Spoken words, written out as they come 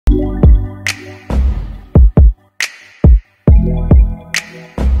Hi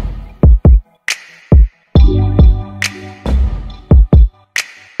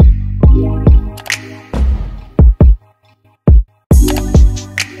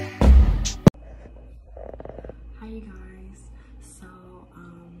you guys, so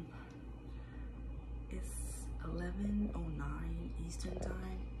it's 11:09 Eastern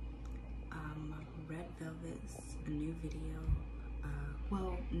time. Red Velvet's a new video.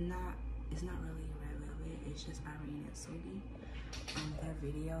 Well, it's not really Red Velvet, it's just IRENE and SEULGI. Their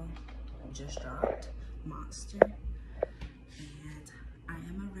video just dropped, Monster, and I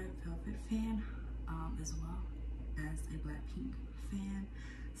am a Red Velvet fan as well as a Blackpink fan,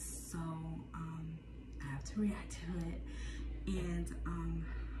 so I have to react to it, and I'm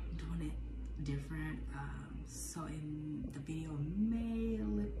doing it different, so in the video may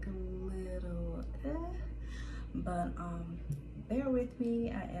look a little but bear with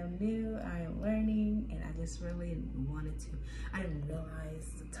me. I am new, I am learning, and I just really wanted to. I didn't realize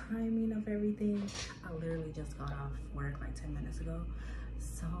the timing of everything. I literally just got off work like 10 minutes ago,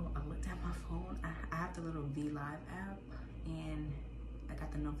 so I looked at my phone. I have the little V Live app, and I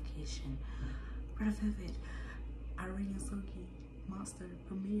got the notification, Red Velvet, IRENE and SEULGI, Monster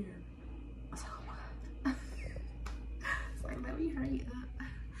premiere. I was like, oh my god. It's like, let me hurry up.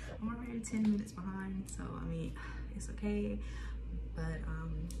 I'm already 10 minutes behind, so I mean, it's okay. But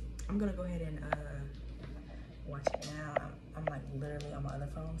I'm gonna go ahead and watch it now. I'm like literally on my other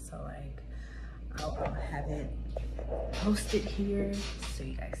phone, so like I'll have it posted here so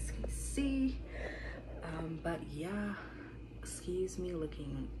you guys can see. But yeah, excuse me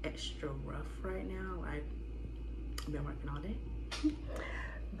looking extra rough right now. I've been working all day.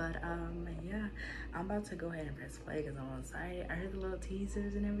 But yeah, I'm about to go ahead and press play because I'm excited. I heard the little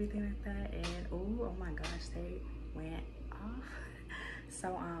teasers and everything like that, and oh my gosh, they went off.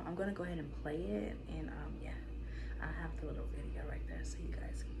 So I'm gonna go ahead and play it, and yeah, I have the little video right there so you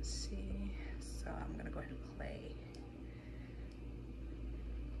guys can see. So I'm gonna go ahead and play.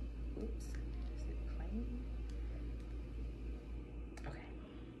 Oops, is it playing? Okay,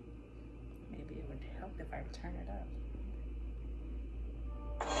 maybe it would help if I turn it up.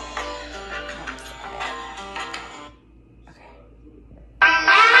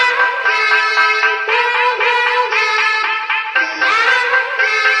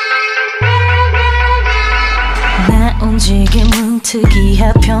 움직임은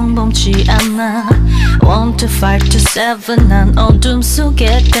특이해 평범치 않아 1, 2, 5, 2, 7 난 어둠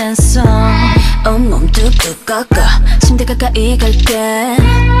속에 댄서 온몸 뚝뚝 꺾어 침대 가까이 갈게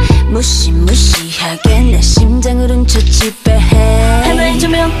무시무시하게 내 심장을 훔쳐 지배해 하나의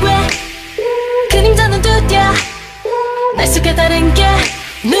조명과 그림자는 두드려 날 속에 다른 게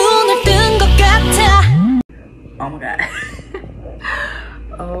눈을 뜬 것 같아. Oh my god.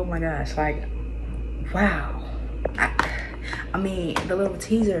 Oh my gosh, like wow. I mean, the little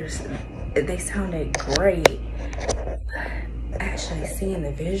teasers, they sounded great. Actually seeing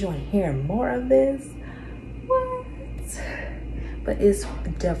the visual and hearing more of this, what? But it's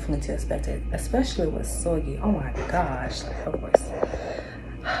definitely to expect it, especially with SEULGI. Oh my gosh, her voice.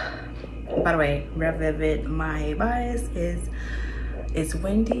 By the way, Red Velvet, my bias is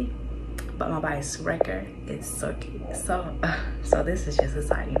Wendy, but my bias record is SEULGI. So this is just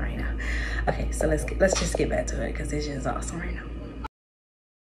exciting right now. Okay, so let's just get back to it because it's just awesome right now.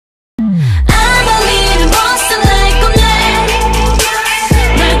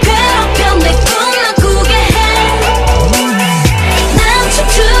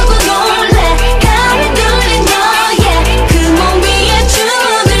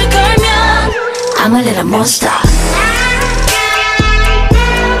 I'm a little monster.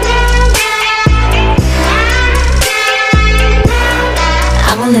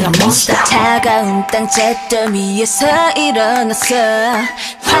 I'm a little monster. 차가운 땅 잿더미 위에서 일어났어.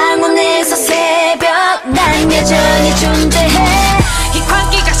 황혼에서 새벽 난 여전히 존재해. 이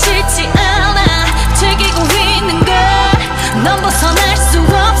광기가 싫지 않아. 즐기고 있는 걸 넌 벗어날 수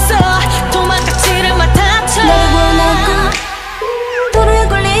없어. 도망가지를 마 다쳐. 널 원하고 도로에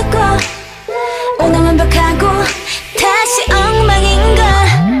걸리고 오늘 완벽하고 다시 엉망인가.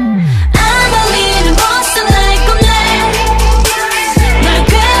 I'm a little monster like a man. 날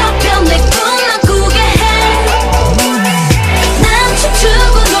괴롭혀 내 꿈만 꾸게 해. 난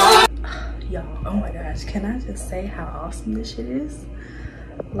춤추고 Y'all, oh my gosh, can I just say how awesome this shit is?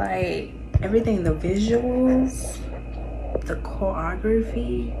 Like everything, the visuals, the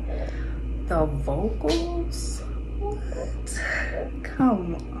choreography, the vocals. What?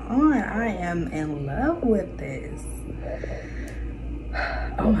 Come on, I am in love with this.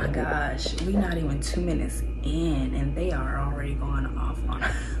 Oh my gosh, we're not even 2 minutes in and they are already going off on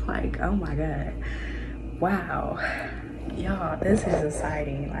Like, oh my god, wow, y'all, this is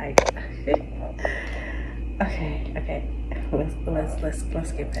exciting. Like, okay,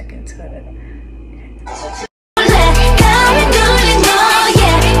 let's get back into it.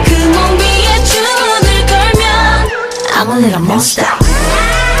 I'm a little monster.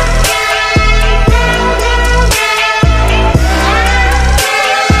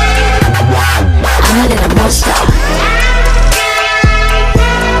 I'm a little monster.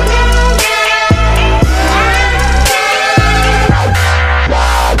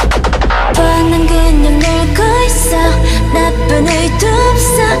 뻔한 그냥 놀고 있어. 나쁜 의도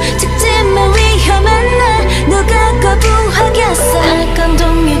없어. 직진만 위험한 날 누가 거부하겠어. 날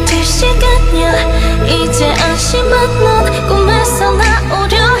감동이 시간이야. 이제 안심한 넌 꿈에서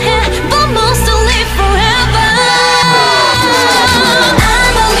나오려 해. But most to live forever.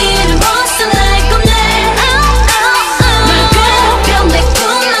 I'm a little monster like I'm there. 널 괴롭혀 내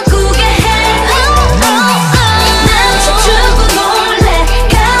꿈만 꾸게 해. 난 춤추고 놀래.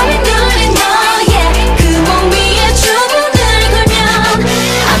 가위 눌린 너의 그 몸 위에 주문을 걸면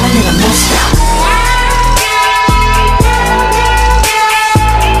I'm a little monster.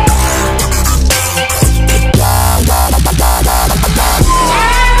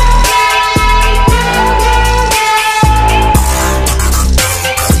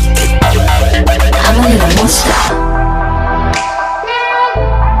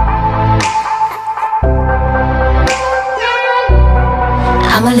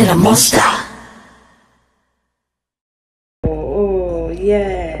 I'm a little monster. Oh,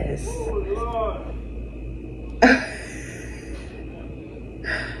 yes.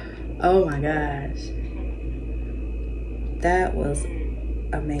 Oh my gosh. That was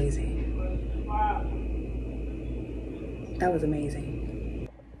amazing. That was amazing.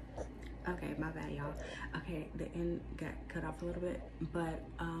 Okay, my bad, y'all. Okay, the end got cut off a little bit, but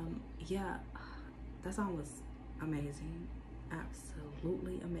yeah, that song was amazing.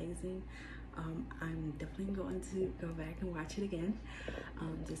 Absolutely amazing. I'm definitely going to go back and watch it again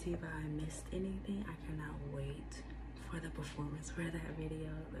to see if I missed anything. I cannot wait for the performance for that video.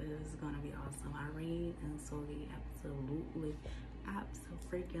 It is gonna be awesome. IRENE and SEULGI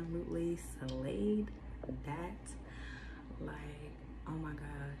absolutely slayed that. Like, oh my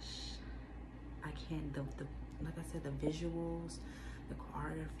gosh, I can't. The like I said, the visuals, the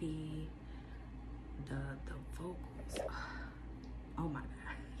choreography, the vocals. Oh my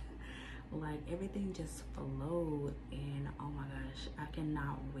god, like everything just flowed, and oh my gosh, I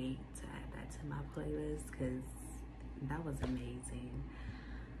cannot wait to add that to my playlist because that was amazing.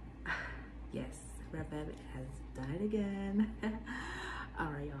 Yes, Red Velvet has done it again.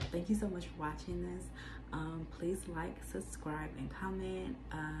 All right, y'all, thank you so much for watching this. Please like, subscribe, and comment.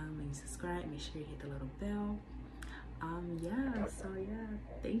 When you subscribe, make sure you hit the little bell. Yeah, so yeah,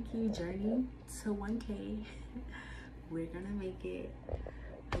 thank you. Journey to 1K. We're gonna make it.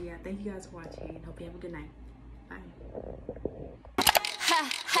 But yeah, thank you guys for watching. Hope you have a good night. Bye.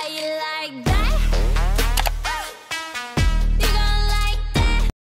 How you like that?